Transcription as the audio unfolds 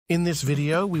In this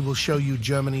video, we will show you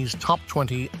Germany's top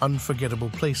 20 unforgettable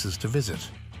places to visit.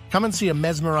 Come and see a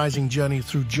mesmerizing journey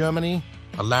through Germany,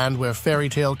 a land where fairy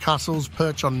tale castles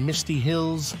perch on misty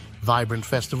hills, vibrant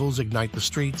festivals ignite the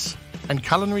streets, and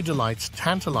culinary delights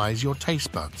tantalize your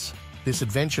taste buds. This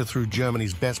adventure through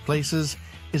Germany's best places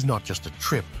is not just a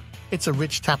trip. It's a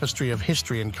rich tapestry of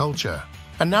history and culture.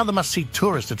 And now the must-see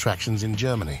tourist attractions in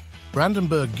Germany.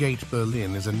 Brandenburg Gate,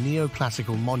 Berlin is a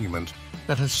neoclassical monument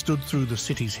that has stood through the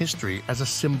city's history as a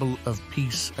symbol of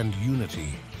peace and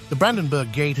unity. The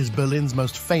Brandenburg Gate is Berlin's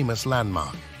most famous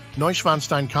landmark.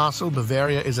 Neuschwanstein Castle,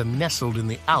 Bavaria, is nestled in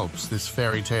the Alps. This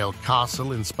fairy tale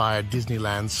castle inspired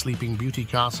Disneyland's Sleeping Beauty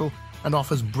Castle and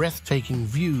offers breathtaking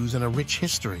views and a rich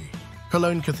history.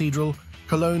 Cologne Cathedral.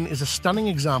 Cologne is a stunning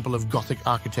example of Gothic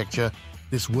architecture.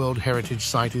 This World Heritage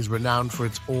Site is renowned for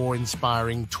its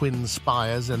awe-inspiring twin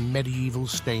spires and medieval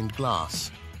stained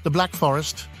glass. The Black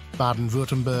Forest,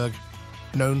 Baden-Württemberg,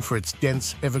 known for its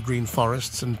dense evergreen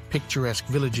forests and picturesque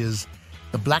villages,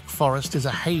 the Black Forest is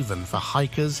a haven for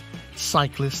hikers,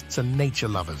 cyclists, and nature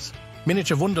lovers.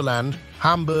 Miniature Wonderland,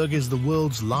 Hamburg is the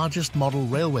world's largest model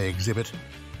railway exhibit,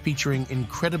 featuring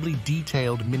incredibly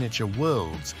detailed miniature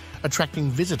worlds, attracting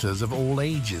visitors of all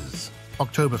ages.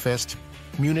 Oktoberfest,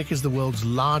 Munich is the world's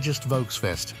largest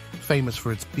Volksfest, famous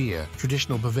for its beer,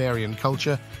 traditional Bavarian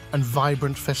culture, and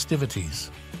vibrant festivities.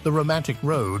 The Romantic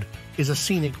Road is a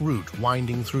scenic route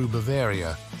winding through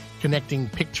Bavaria, connecting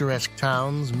picturesque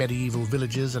towns, medieval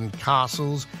villages, and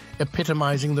castles,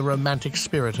 epitomizing the romantic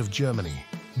spirit of Germany.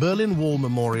 Berlin Wall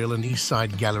Memorial and East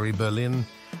Side Gallery, Berlin,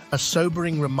 a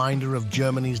sobering reminder of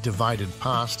Germany's divided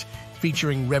past,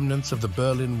 featuring remnants of the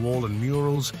Berlin Wall and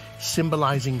murals,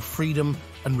 symbolizing freedom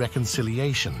and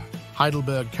reconciliation.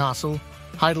 Heidelberg Castle.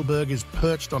 Heidelberg is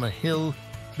perched on a hill.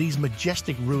 These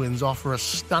majestic ruins offer a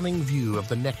stunning view of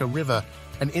the Neckar River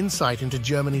and insight into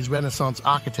Germany's Renaissance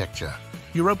architecture.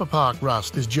 Europa Park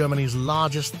Rust is Germany's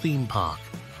largest theme park,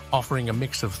 offering a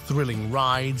mix of thrilling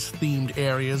rides, themed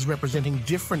areas representing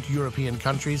different European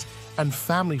countries, and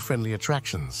family-friendly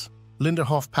attractions.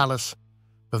 Linderhof Palace.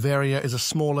 Bavaria is a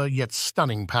smaller yet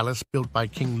stunning palace built by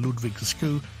King Ludwig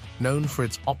II, known for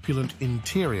its opulent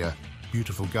interior,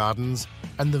 beautiful gardens,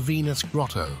 and the Venus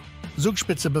Grotto.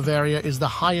 Zugspitze, Bavaria is the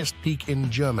highest peak in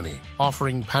Germany,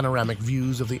 offering panoramic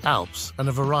views of the Alps and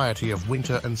a variety of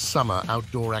winter and summer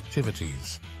outdoor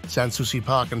activities. Sanssouci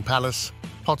Park and Palace.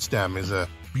 Potsdam is a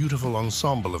beautiful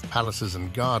ensemble of palaces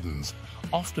and gardens,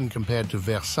 often compared to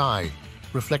Versailles,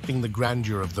 reflecting the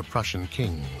grandeur of the Prussian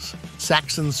kings.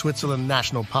 Saxon-Switzerland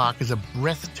National Park is a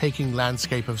breathtaking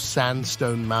landscape of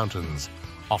sandstone mountains,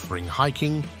 offering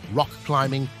hiking, rock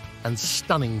climbing, and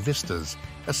stunning vistas,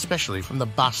 especially from the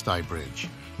Bastei Bridge.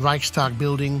 Reichstag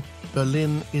Building.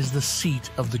 Berlin is the seat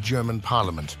of the German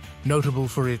parliament, notable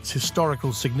for its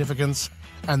historical significance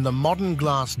and the modern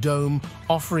glass dome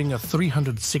offering a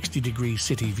 360-degree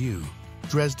city view.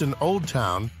 Dresden Old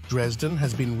Town. Dresden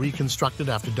has been reconstructed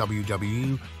after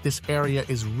WW. This area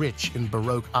is rich in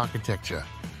Baroque architecture,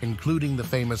 including the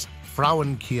famous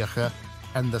Frauenkirche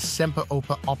and the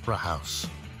Semperoper Opera House.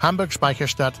 Hamburg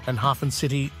Speicherstadt and Hafen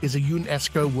City is a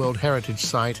UNESCO World Heritage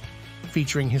Site,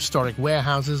 featuring historic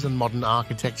warehouses and modern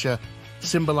architecture,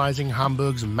 symbolizing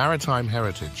Hamburg's maritime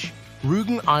heritage.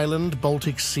 Rügen Island,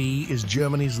 Baltic Sea, is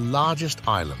Germany's largest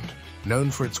island,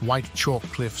 known for its white chalk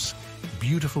cliffs,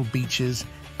 beautiful beaches,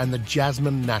 and the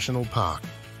Jasmine National Park.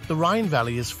 The Rhine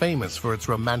Valley is famous for its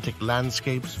romantic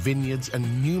landscapes, vineyards,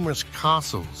 and numerous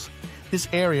castles. This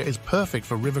area is perfect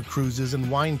for river cruises and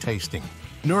wine tasting.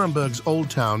 Nuremberg's Old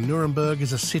Town. Nuremberg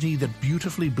is a city that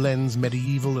beautifully blends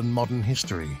medieval and modern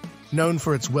history, known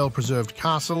for its well-preserved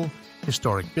castle,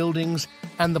 historic buildings,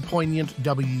 and the poignant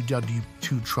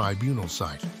WW2 Tribunal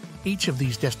site. Each of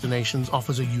these destinations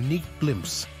offers a unique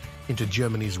glimpse into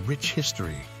Germany's rich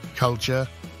history, culture,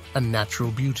 and natural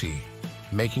beauty,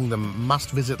 making them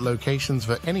must-visit locations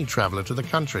for any traveler to the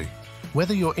country.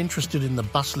 Whether you're interested in the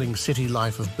bustling city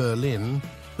life of Berlin,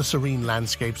 the serene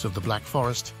landscapes of the Black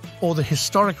Forest, or the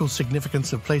historical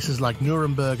significance of places like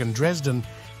Nuremberg and Dresden,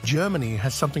 Germany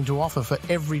has something to offer for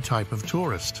every type of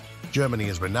tourist. Germany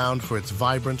is renowned for its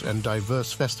vibrant and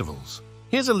diverse festivals.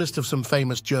 Here's a list of some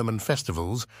famous German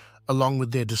festivals, along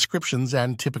with their descriptions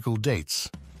and typical dates.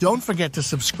 Don't forget to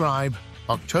subscribe.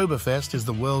 Oktoberfest is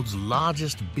the world's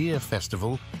largest beer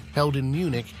festival, held in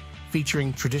Munich,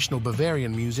 featuring traditional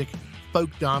Bavarian music, folk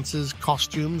dances,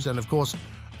 costumes, and of course,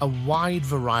 a wide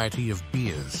variety of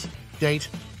beers. Date: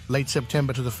 late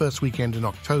September to the first weekend in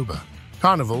October.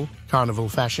 Carnival, Carnival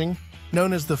Fasching.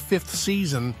 Known as the fifth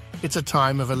season, it's a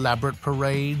time of elaborate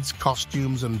parades,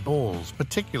 costumes, and balls,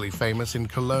 particularly famous in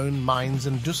Cologne, Mainz,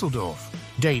 and Düsseldorf.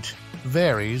 Date: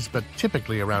 varies but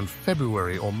typically around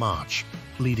February or March,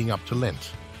 leading up to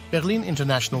Lent. Berlin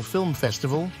International Film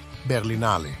Festival,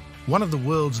 Berlinale, one of the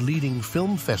world's leading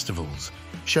film festivals,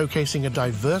 showcasing a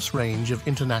diverse range of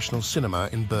international cinema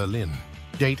in Berlin.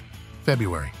 Date,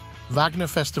 February. Wagner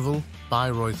Festival,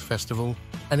 Bayreuth Festival,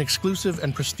 an exclusive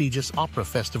and prestigious opera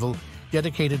festival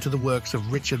dedicated to the works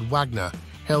of Richard Wagner,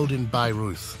 held in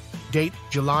Bayreuth. Date,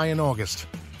 July and August.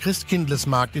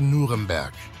 Christkindlesmarkt in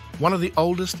Nuremberg, one of the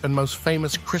oldest and most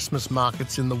famous Christmas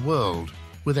markets in the world,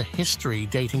 with a history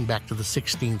dating back to the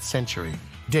 16th century.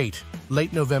 Date,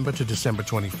 late November to December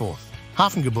 24th.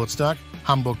 Hafengeburtstag,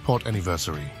 Hamburg Port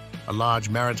Anniversary, a large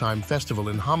maritime festival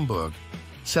in Hamburg,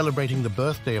 celebrating the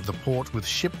birthday of the port with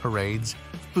ship parades,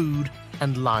 food,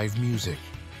 and live music.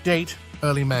 Date,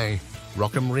 early May.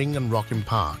 Rock am Ring and Rock im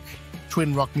Park,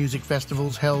 twin rock music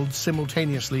festivals held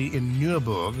simultaneously in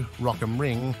Nürburg, Rock am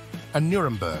Ring, and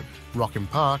Nuremberg, Rock im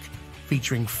Park,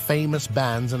 featuring famous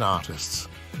bands and artists.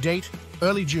 Date,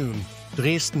 early June.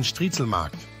 Dresden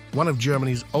Striezelmarkt, one of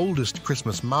Germany's oldest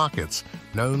Christmas markets,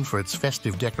 known for its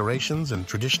festive decorations and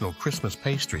traditional Christmas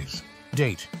pastries.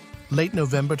 Date, late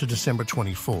November to December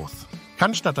 24th.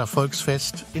 Cannstatter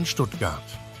Volksfest in Stuttgart.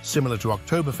 Similar to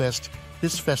Oktoberfest,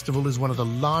 this festival is one of the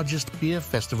largest beer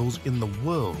festivals in the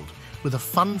world, with a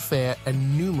fun fair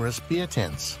and numerous beer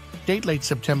tents. Date, late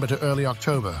September to early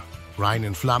October. Rhein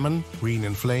in Flammen, Rhine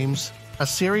in Flames, a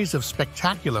series of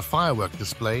spectacular firework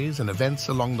displays and events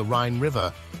along the Rhine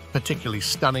River, particularly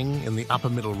stunning in the upper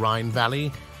Middle Rhine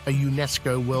Valley, a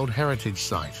UNESCO World Heritage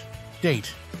Site.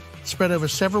 Date, spread over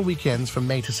several weekends from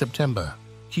May to September.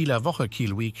 Kieler Woche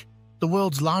Kiel Week, the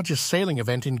world's largest sailing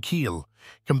event in Kiel,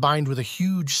 combined with a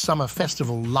huge summer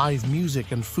festival, live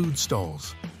music, and food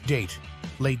stalls. Date,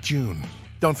 late June.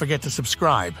 Don't forget to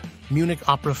subscribe. Munich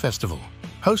Opera Festival.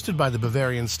 Hosted by the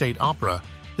Bavarian State Opera,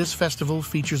 this festival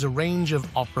features a range of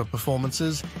opera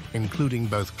performances, including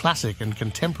both classic and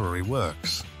contemporary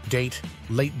works. Date,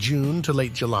 late June to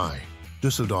late July.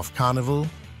 Düsseldorf Carnival,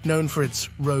 known for its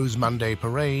Rose Monday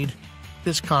Parade,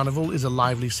 this carnival is a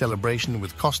lively celebration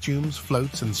with costumes,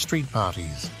 floats, and street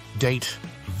parties. Date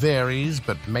varies,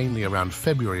 but mainly around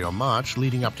February or March,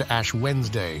 leading up to Ash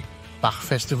Wednesday. Bach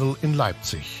Festival in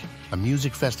Leipzig, a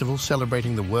music festival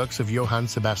celebrating the works of Johann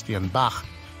Sebastian Bach,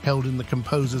 held in the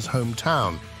composer's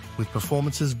hometown, with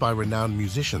performances by renowned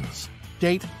musicians.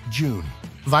 Date, June.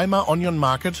 Weimar Onion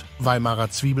Market, Weimarer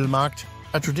Zwiebelmarkt,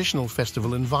 a traditional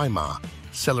festival in Weimar,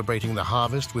 celebrating the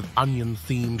harvest with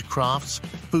onion-themed crafts,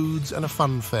 foods, and a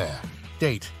fun fair.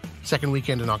 Date, second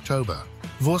weekend in October.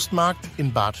 Wurstmarkt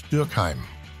in Bad Dürkheim,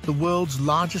 the world's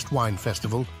largest wine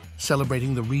festival,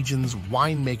 celebrating the region's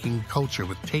winemaking culture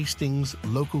with tastings,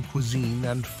 local cuisine,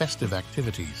 and festive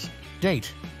activities.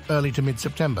 Date, early to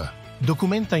mid-September.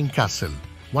 Documenta in Kassel,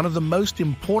 one of the most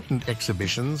important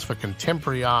exhibitions for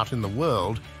contemporary art in the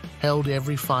world, held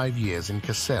every 5 years in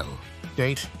Kassel.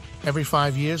 Date, every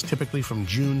 5 years, typically from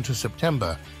June to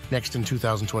September, next in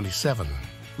 2027.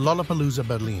 Lollapalooza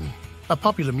Berlin, a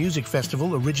popular music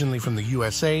festival originally from the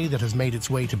USA that has made its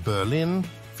way to Berlin,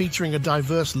 featuring a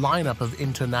diverse lineup of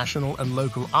international and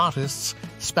local artists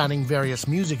spanning various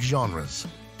music genres.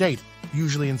 Date,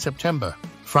 usually in September.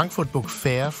 Frankfurt Book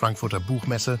Fair, Frankfurter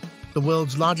Buchmesse, the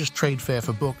world's largest trade fair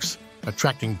for books,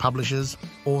 attracting publishers,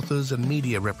 authors, and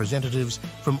media representatives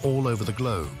from all over the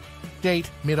globe. Date,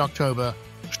 mid-October.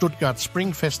 Stuttgart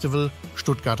Spring Festival,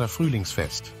 Stuttgarter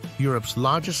Frühlingsfest, Europe's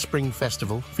largest spring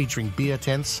festival featuring beer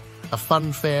tents, a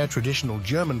fun fair, traditional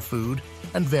German food,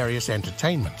 and various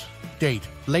entertainment. Date,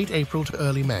 late April to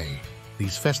early May.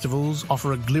 These festivals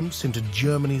offer a glimpse into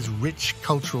Germany's rich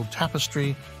cultural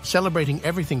tapestry, celebrating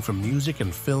everything from music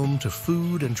and film to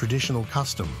food and traditional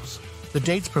customs. The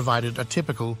dates provided are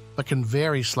typical, but can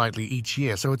vary slightly each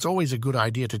year, so it's always a good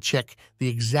idea to check the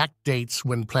exact dates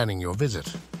when planning your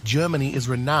visit. Germany is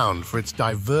renowned for its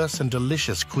diverse and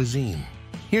delicious cuisine.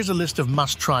 Here's a list of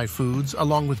must-try foods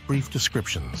along with brief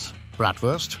descriptions.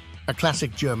 Bratwurst, a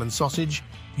classic German sausage,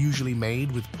 usually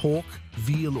made with pork,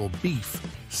 veal, or beef,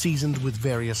 seasoned with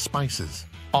various spices.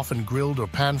 Often grilled or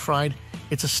pan-fried,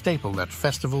 it's a staple at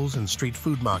festivals and street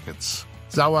food markets.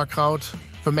 Sauerkraut,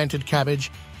 fermented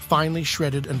cabbage, finely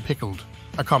shredded and pickled.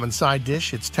 A common side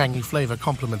dish, its tangy flavor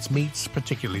complements meats,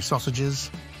 particularly sausages.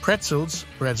 Pretzels,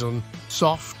 brezeln,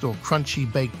 soft or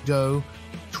crunchy baked dough,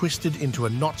 twisted into a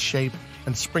knot shape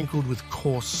and sprinkled with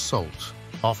coarse salt.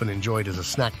 Often enjoyed as a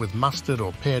snack with mustard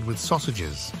or paired with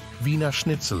sausages. Wiener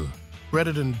Schnitzel,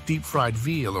 breaded and deep-fried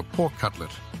veal or pork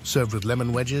cutlet, served with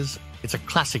lemon wedges. It's a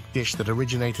classic dish that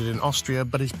originated in Austria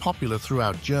but is popular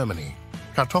throughout Germany.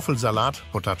 Kartoffelsalat,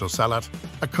 potato salad,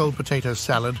 a cold potato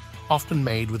salad, often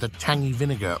made with a tangy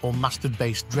vinegar or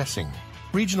mustard-based dressing.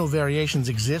 Regional variations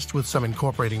exist, with some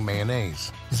incorporating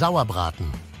mayonnaise.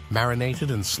 Sauerbraten, marinated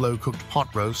and slow-cooked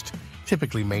pot roast,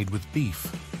 typically made with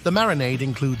beef. The marinade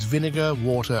includes vinegar,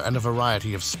 water, and a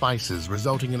variety of spices,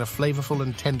 resulting in a flavorful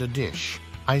and tender dish.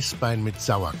 Eisbein mit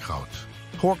Sauerkraut.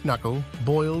 Pork knuckle,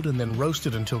 boiled and then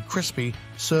roasted until crispy,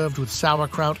 served with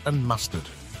sauerkraut and mustard.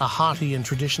 A hearty and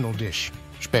traditional dish.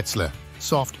 Spätzle,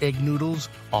 soft egg noodles,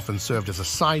 often served as a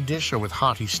side dish or with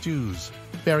hearty stews.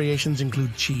 Variations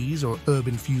include cheese or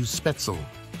herb-infused spätzle.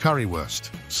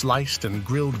 Currywurst, sliced and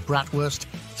grilled bratwurst,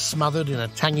 smothered in a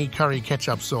tangy curry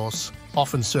ketchup sauce,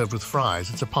 often served with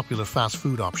fries. It's a popular fast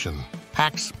food option.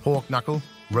 Hack's pork knuckle,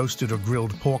 roasted or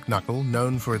grilled pork knuckle,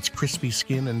 known for its crispy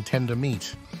skin and tender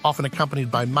meat, often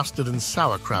accompanied by mustard and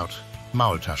sauerkraut.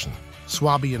 Maultaschen,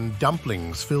 Swabian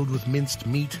dumplings filled with minced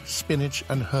meat, spinach,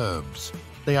 and herbs.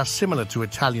 They are similar to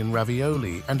Italian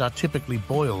ravioli and are typically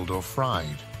boiled or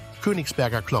fried.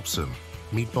 Königsberger Klopse,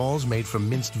 meatballs made from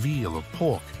minced veal or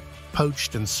pork,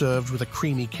 poached and served with a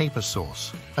creamy caper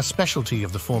sauce, a specialty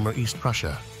of the former East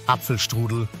Prussia.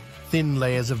 Apfelstrudel, thin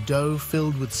layers of dough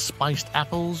filled with spiced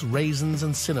apples, raisins,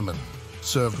 and cinnamon,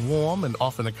 served warm and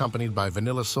often accompanied by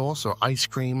vanilla sauce or ice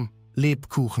cream.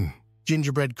 Lebkuchen,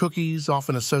 gingerbread cookies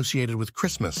often associated with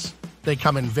Christmas. They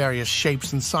come in various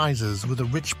shapes and sizes with a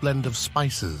rich blend of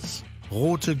spices.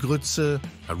 Rote Grütze,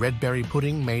 a red berry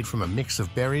pudding made from a mix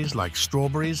of berries like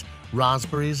strawberries,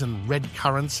 raspberries, and red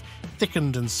currants,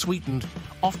 thickened and sweetened,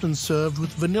 often served with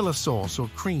vanilla sauce or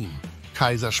cream.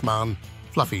 Kaiserschmarrn,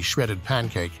 fluffy shredded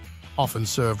pancake, often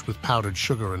served with powdered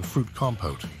sugar and fruit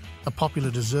compote. A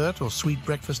popular dessert or sweet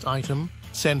breakfast item.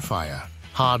 Senfire,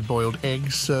 hard-boiled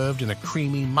eggs served in a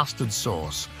creamy mustard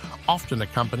sauce, often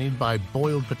accompanied by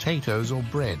boiled potatoes or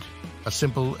bread. A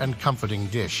simple and comforting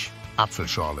dish.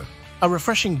 Apfelschorle, a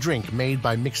refreshing drink made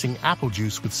by mixing apple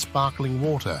juice with sparkling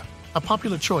water, a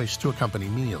popular choice to accompany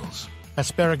meals.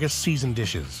 Asparagus season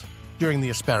dishes. During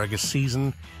the asparagus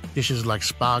season, dishes like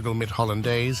Spargel mit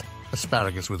Hollandaise,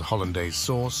 asparagus with Hollandaise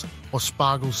sauce, or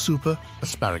Spargelsuppe,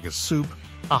 asparagus soup,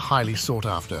 are highly sought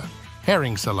after.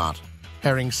 Herring salad.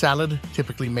 Herring salad,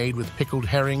 typically made with pickled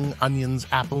herring, onions,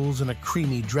 apples, and a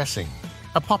creamy dressing.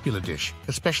 A popular dish,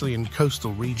 especially in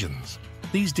coastal regions.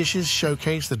 These dishes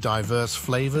showcase the diverse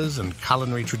flavors and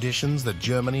culinary traditions that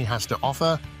Germany has to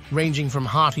offer, ranging from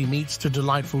hearty meats to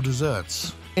delightful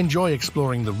desserts. Enjoy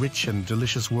exploring the rich and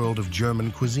delicious world of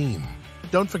German cuisine.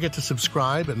 Don't forget to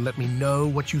subscribe and let me know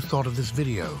what you thought of this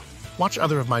video. Watch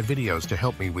other of my videos to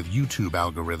help me with YouTube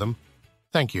algorithm.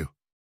 Thank you.